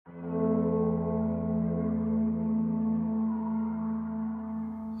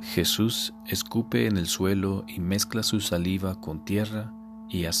Jesús escupe en el suelo y mezcla su saliva con tierra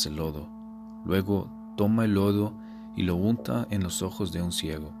y hace lodo. Luego toma el lodo y lo unta en los ojos de un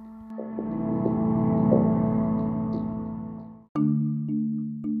ciego.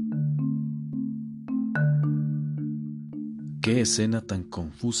 Qué escena tan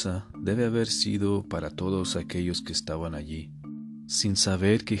confusa debe haber sido para todos aquellos que estaban allí. Sin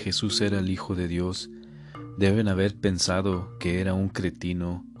saber que Jesús era el Hijo de Dios, deben haber pensado que era un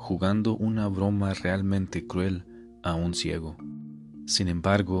cretino jugando una broma realmente cruel a un ciego. Sin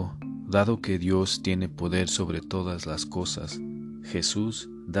embargo, dado que Dios tiene poder sobre todas las cosas, Jesús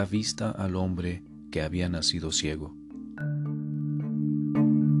da vista al hombre que había nacido ciego.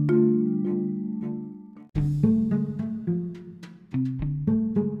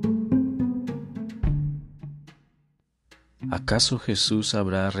 ¿Acaso Jesús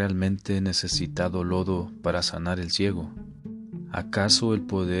habrá realmente necesitado lodo para sanar el ciego? ¿Acaso el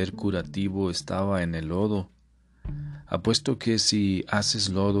poder curativo estaba en el lodo? Apuesto que si haces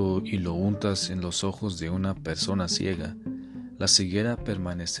lodo y lo untas en los ojos de una persona ciega, la ceguera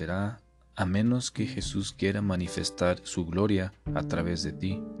permanecerá a menos que Jesús quiera manifestar su gloria a través de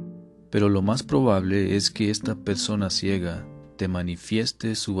ti. Pero lo más probable es que esta persona ciega te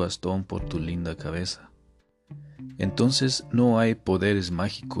manifieste su bastón por tu linda cabeza. Entonces no hay poderes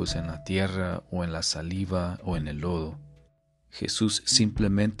mágicos en la tierra o en la saliva o en el lodo. Jesús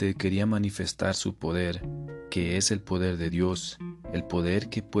simplemente quería manifestar su poder, que es el poder de Dios, el poder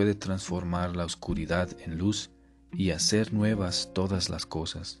que puede transformar la oscuridad en luz y hacer nuevas todas las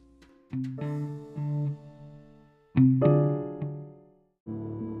cosas.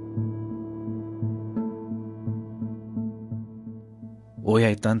 Hoy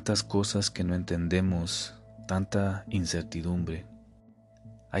hay tantas cosas que no entendemos, tanta incertidumbre.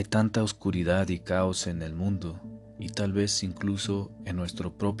 Hay tanta oscuridad y caos en el mundo y tal vez incluso en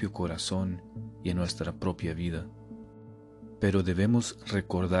nuestro propio corazón y en nuestra propia vida. Pero debemos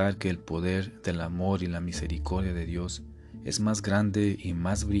recordar que el poder del amor y la misericordia de Dios es más grande y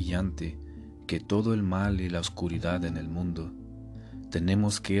más brillante que todo el mal y la oscuridad en el mundo.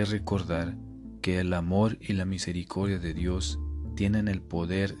 Tenemos que recordar que el amor y la misericordia de Dios tienen el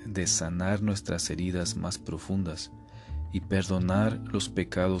poder de sanar nuestras heridas más profundas y perdonar los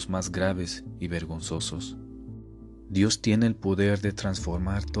pecados más graves y vergonzosos. Dios tiene el poder de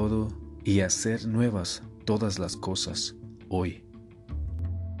transformar todo y hacer nuevas todas las cosas hoy.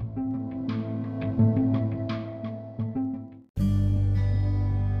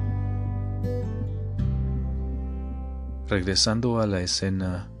 Regresando a la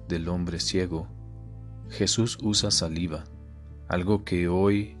escena del hombre ciego, Jesús usa saliva, algo que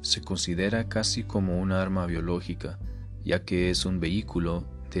hoy se considera casi como un arma biológica, ya que es un vehículo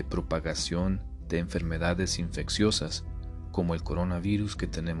de propagación de enfermedades infecciosas, como el coronavirus que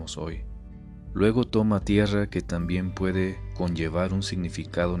tenemos hoy. Luego toma tierra, que también puede conllevar un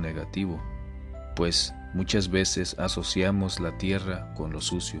significado negativo, pues muchas veces asociamos la tierra con lo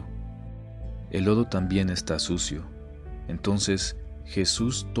sucio. El lodo también está sucio. Entonces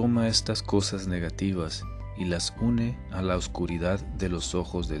Jesús toma estas cosas negativas y las une a la oscuridad de los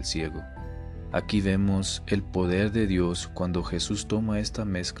ojos del ciego. Aquí vemos el poder de Dios cuando Jesús toma esta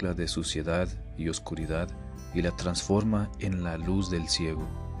mezcla de suciedad y oscuridad y la transforma en la luz del ciego.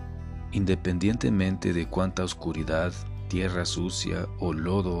 Independientemente de cuánta oscuridad, tierra sucia o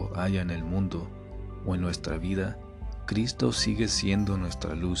lodo haya en el mundo o en nuestra vida, Cristo sigue siendo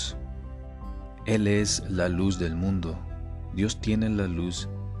nuestra luz. Él es la luz del mundo. Dios tiene la luz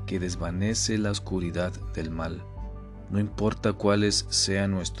que desvanece la oscuridad del mal. No importa cuáles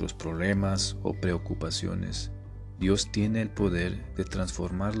sean nuestros problemas o preocupaciones, Dios tiene el poder de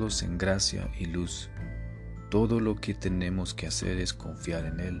transformarlos en gracia y luz. Todo lo que tenemos que hacer es confiar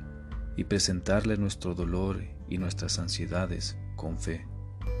en Él y presentarle nuestro dolor y nuestras ansiedades con fe.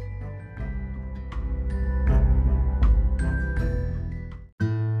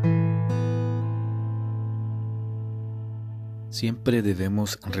 Siempre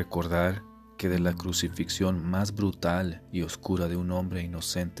debemos recordar que de la crucifixión más brutal y oscura de un hombre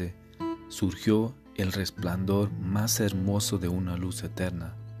inocente surgió el resplandor más hermoso de una luz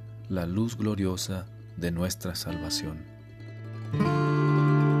eterna, la luz gloriosa de nuestra salvación.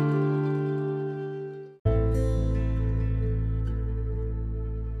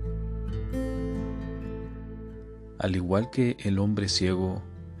 Al igual que el hombre ciego,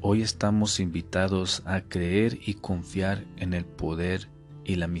 hoy estamos invitados a creer y confiar en el poder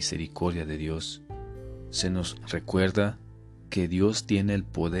y la misericordia de Dios. Se nos recuerda que Dios tiene el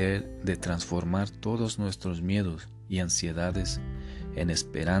poder de transformar todos nuestros miedos y ansiedades en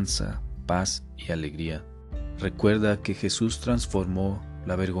esperanza, paz y alegría. Recuerda que Jesús transformó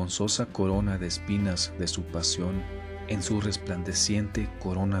la vergonzosa corona de espinas de su pasión en su resplandeciente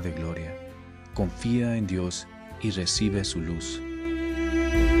corona de gloria. Confía en Dios y recibe su luz.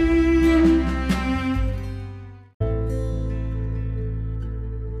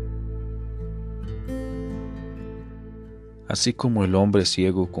 Así como el hombre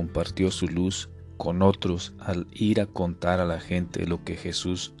ciego compartió su luz con otros al ir a contar a la gente lo que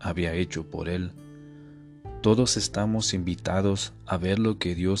Jesús había hecho por él, todos estamos invitados a ver lo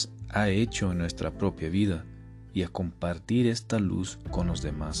que Dios ha hecho en nuestra propia vida y a compartir esta luz con los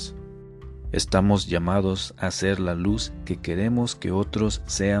demás. Estamos llamados a ser la luz que queremos que otros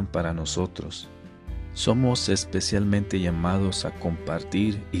sean para nosotros. Somos especialmente llamados a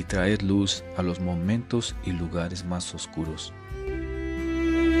compartir y traer luz a los momentos y lugares más oscuros.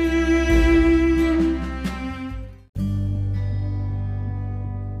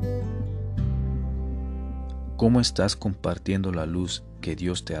 ¿Cómo estás compartiendo la luz que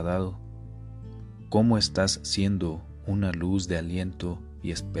Dios te ha dado? ¿Cómo estás siendo una luz de aliento y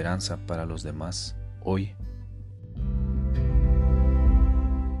esperanza para los demás hoy?